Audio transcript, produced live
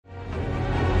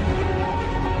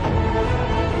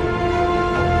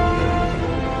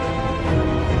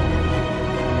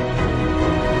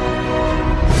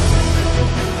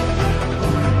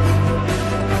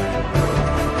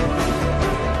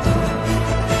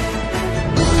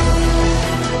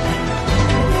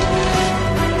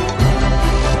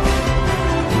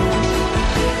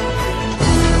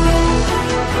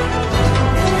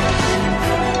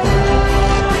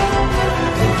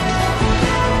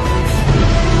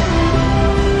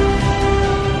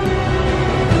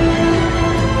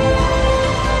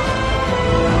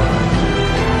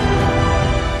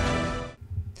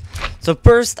So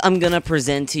first, I'm gonna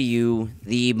present to you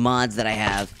the mods that I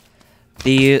have.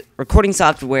 The recording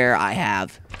software I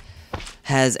have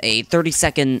has a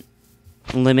 30-second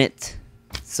limit,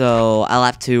 so I'll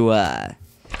have to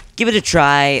give it a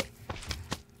try.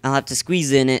 I'll have to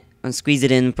squeeze it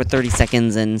in for 30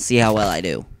 seconds and see how well I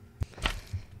do.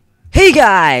 Hey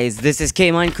guys, this is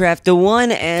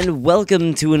KMinecraft01 and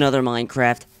welcome to another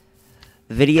Minecraft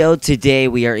video. Today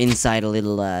we are inside a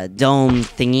little dome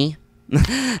thingy.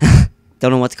 Don't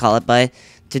know what to call it, but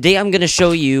today I'm gonna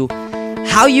show you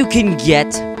how you can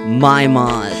get my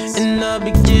mods. In the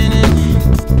beginning,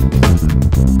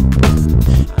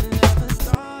 I never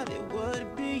thought it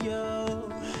would be you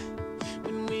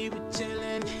when we were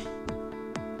chilling.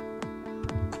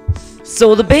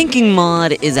 So the banking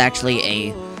mod is actually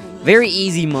a very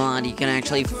easy mod. You can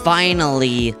actually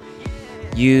finally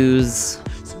use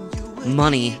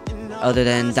money other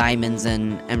than diamonds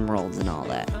and emeralds and all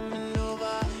that.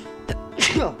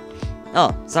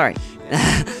 Oh, sorry.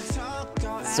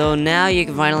 So now you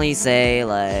can finally say,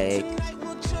 like,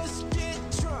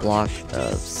 block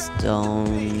of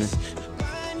stone, 1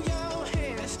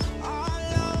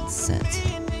 cent.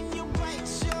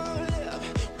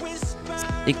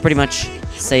 You can pretty much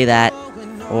say that,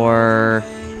 or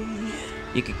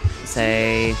you could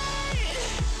say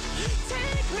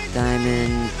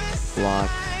diamond block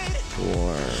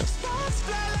for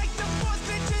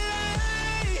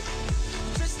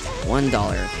 $1.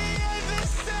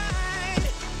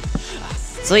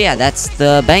 So yeah, that's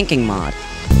the banking mod.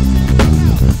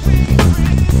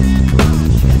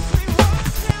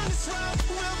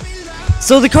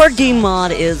 So the card game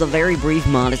mod is a very brief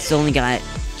mod. It's only got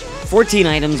 14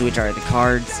 items, which are the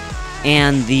cards,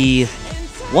 and the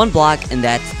one block, and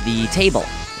that's the table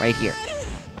right here,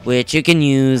 which you can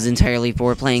use entirely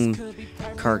for playing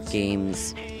card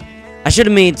games. I should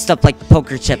have made stuff like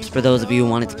poker chips for those of you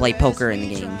who wanted to play poker in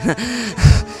the game.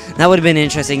 That would have been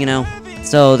interesting, you know.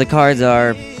 So the cards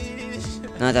are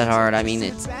not that hard. I mean,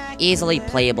 it's easily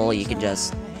playable. You can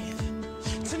just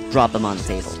drop them on the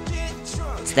table.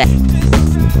 It's that.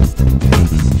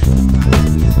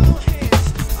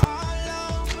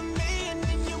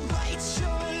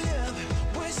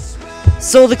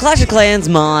 So the Clash of Clans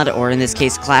mod, or in this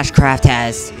case Clashcraft,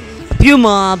 has a few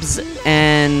mobs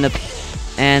and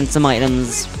some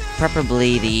items,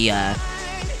 preferably the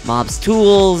mob's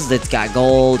tools. It's got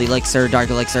gold, elixir,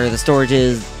 dark elixir, the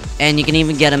storages, and you can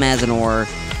even get them as an ore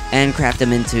and craft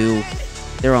them into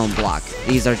their own block.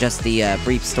 These are just the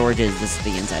brief storages. This is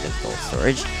the inside of gold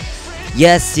storage.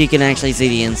 Yes, you can actually see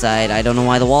the inside. I don't know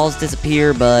why the walls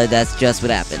disappear, but that's just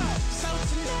what happened.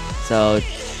 So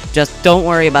just don't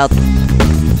worry about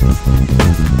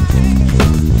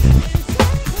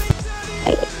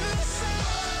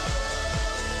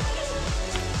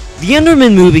the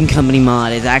Enderman Moving Company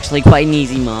mod is actually quite an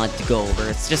easy mod to go over.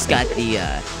 It's just got the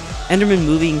Enderman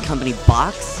Moving Company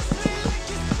box,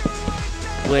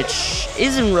 which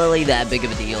isn't really that big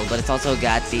of a deal, but it's also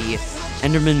got the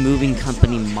Enderman Moving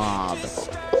Company mob,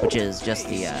 which is just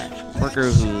the worker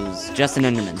who's just an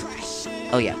Enderman.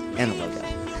 Oh yeah, and the logo.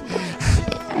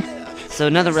 So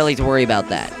nothing really to worry about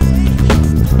that.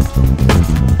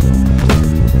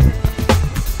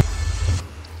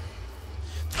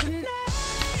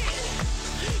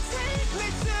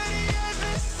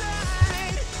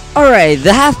 Alright,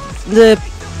 the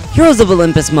Heroes of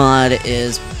Olympus mod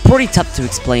is pretty tough to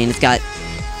explain. It's got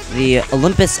the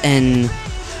Olympus and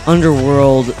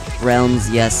Underworld realms.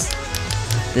 Yes,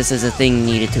 this is a thing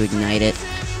needed to ignite it.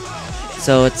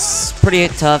 So it's pretty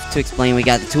tough to explain. We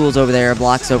got the tools over there,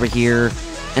 blocks over here,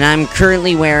 and I'm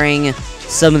currently wearing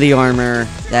some of the armor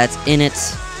that's in it.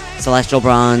 Celestial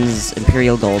Bronze,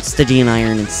 Imperial Gold, Stygian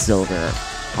Iron, and Silver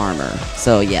armor.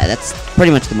 So yeah, that's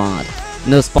pretty much the mod.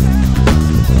 No spawn.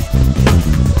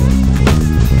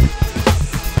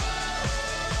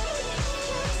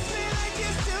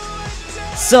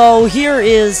 So here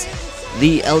is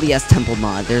the LDS Temple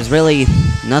mod. There's really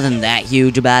nothing that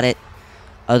huge about it,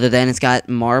 other than it's got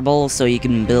marble, so you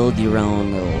can build your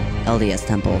own little LDS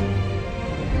temple.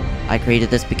 I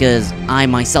created this because I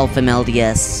myself am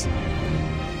LDS.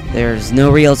 There's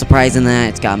no real surprise in that.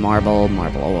 It's got marble,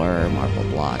 marble ore, marble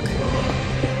block.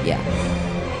 Yeah,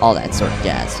 all that sort of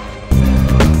jazz.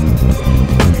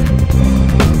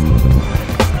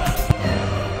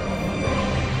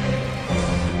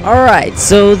 Alright,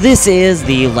 so this is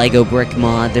the Lego brick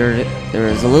mod.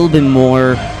 There's a little bit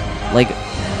more,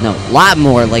 a lot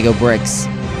more Lego bricks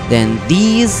than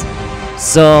these.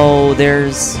 So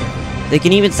they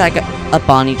can even stack up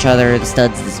on each other. The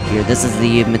studs disappear. This is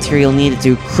the material needed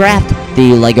to craft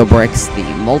the Lego bricks, the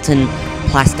molten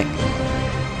plastic.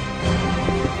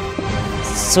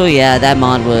 So yeah, that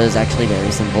mod was actually very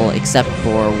simple, except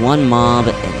for one mob,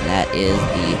 and that is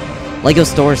the LEGO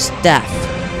Store staff.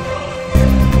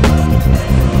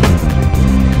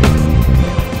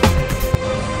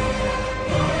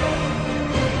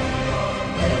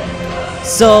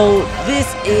 So this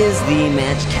is the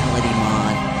Magicality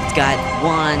mod. It's got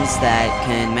wands that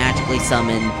can magically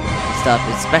summon stuff,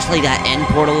 especially that end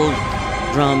portal,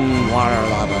 drum, water,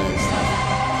 lava, and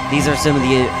stuff. These are some of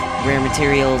the rare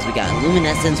materials. We got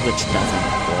Luminescence, which doesn't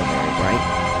glow very bright.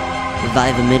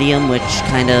 Revivamidium, which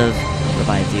kind of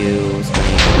revives you.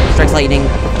 Strikes lightning.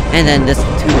 And then this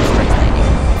too strikes lightning.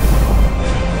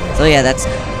 So yeah, that's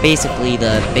basically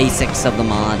the basics of the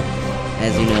mod,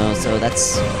 as you know. So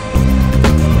that's...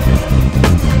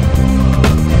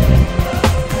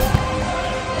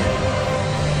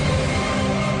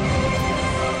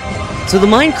 So the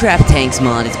Minecraft Tanks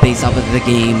mod is based off of the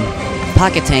game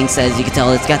Pocket Tanks. As you can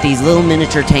tell, it's got these little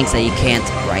miniature tanks that you can't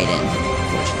ride in,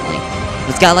 unfortunately.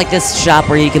 It's got like this shop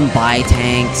where you can buy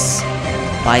tanks,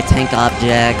 buy tank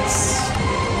objects,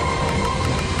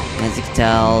 as you can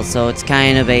tell. So it's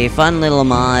kind of a fun little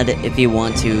mod if you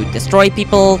want to destroy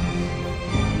people,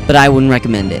 but I wouldn't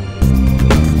recommend it.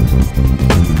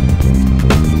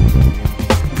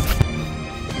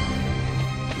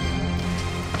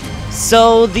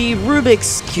 So the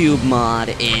Rubik's Cube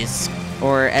mod is,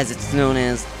 or as it's known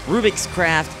as, Rubik's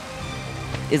Craft,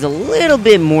 is a little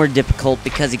bit more difficult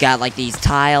because you got like these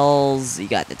tiles, you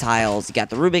got the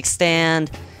Rubik's stand,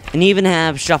 and you even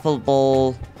have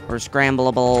shuffleable or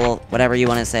scrambleable, whatever you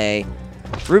want to say,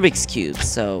 Rubik's Cubes.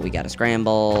 So we got a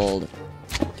scrambled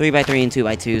 3x3 and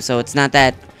 2x2, so it's not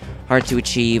that hard to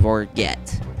achieve or get.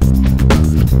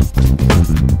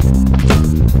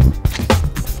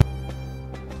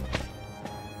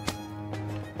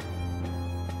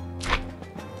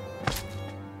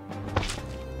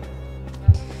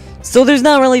 So there's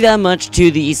not really that much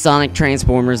to the Sonic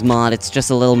Transformers mod. It's just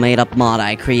a little made-up mod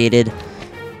I created.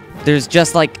 There's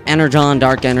just like Energon,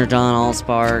 Dark Energon,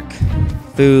 Allspark,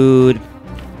 Food,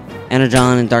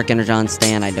 Energon, and Dark Energon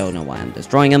stand. I don't know why I'm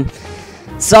destroying them.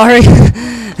 Sorry.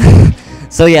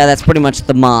 So yeah, that's pretty much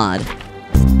the mod.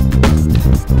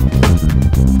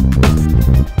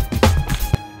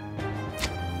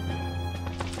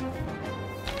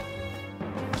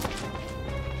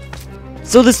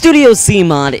 So the Studio C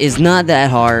mod is not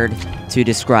that hard to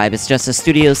describe. It's just a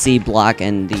Studio C block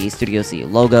and the Studio C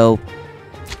logo,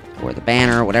 or the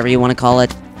banner, whatever you want to call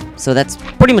it. So that's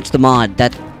pretty much the mod.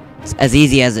 That's as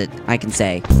easy as I can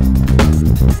say.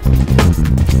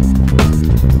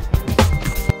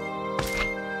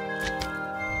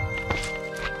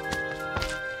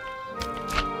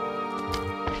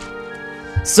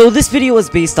 So this video was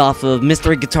based off of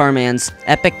Mystery Guitar Man's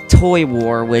Epic Toy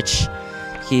War, which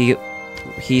he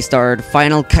starred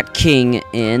Final Cut King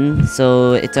in.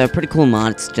 So it's a pretty cool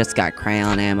mod. It's just got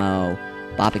crayon ammo,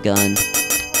 Boppa gun,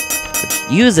 which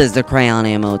uses the crayon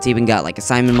ammo. It's even got like a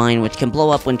Simon Mine, which can blow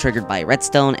up when triggered by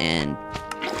redstone, and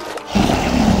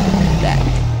that.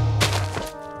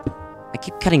 I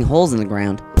keep cutting holes in the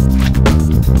ground.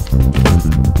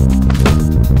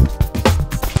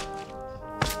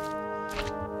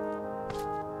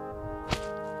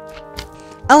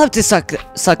 I'll have to suck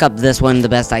up this one the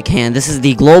best I can. This is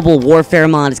the Global Warfare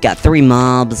mod. It's got 3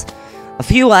 mobs, a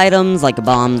few items like a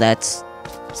bomb that's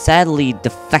sadly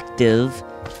defective.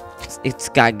 It's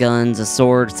got guns, a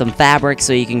sword, some fabric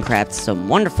so you can craft some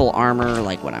wonderful armor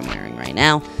like what I'm wearing right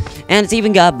now. And it's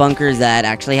even got bunkers that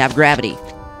actually have gravity.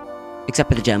 Except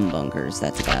for the gem bunkers.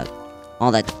 That's about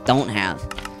all that don't have.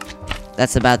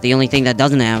 That's about the only thing that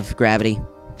doesn't have gravity.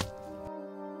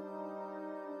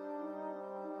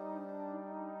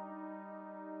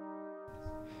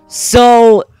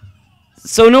 So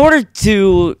in order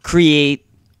to create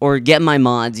or get my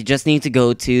mods, you just need to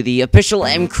go to the official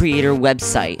MCreator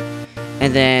website.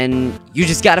 And then you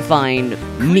just gotta find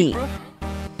me.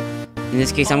 In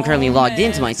this case, I'm currently logged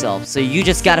into myself. So you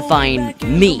just gotta find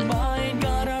me.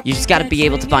 You just gotta be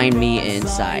able to find me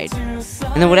inside.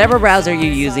 And then whatever browser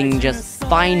you're using, just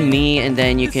find me, and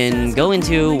then you can go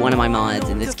into one of my mods.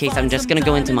 In this case, I'm just gonna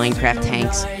go into Minecraft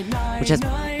Tanks, which has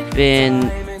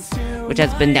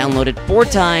been downloaded 4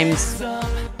 times,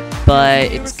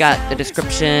 but it's got the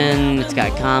description, it's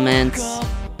got comments,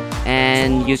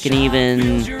 and you can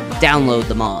even download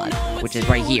the mod, which is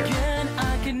right here.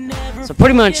 So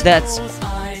pretty much that's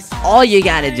all you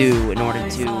gotta do in order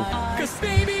to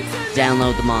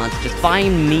download the mods. Just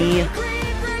find me.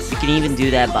 You can even do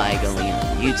that by going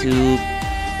on YouTube.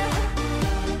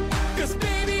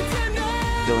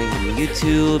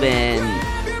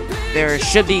 And there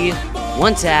should be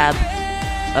one tab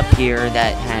up here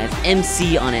that has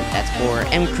MC on it. That's for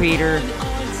M Creator.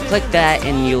 Click that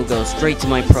and you'll go straight to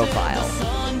my profile.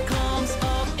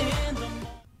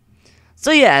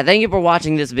 So yeah, thank you for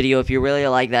watching this video. If you really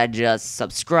like that, just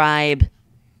subscribe.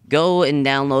 Go and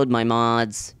download my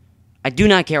mods. I do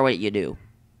not care what you do.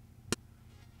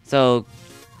 So,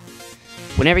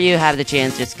 whenever you have the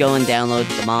chance, just go and download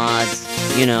the mods.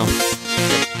 You know, just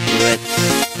do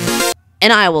it.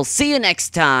 And I will see you next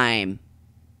time.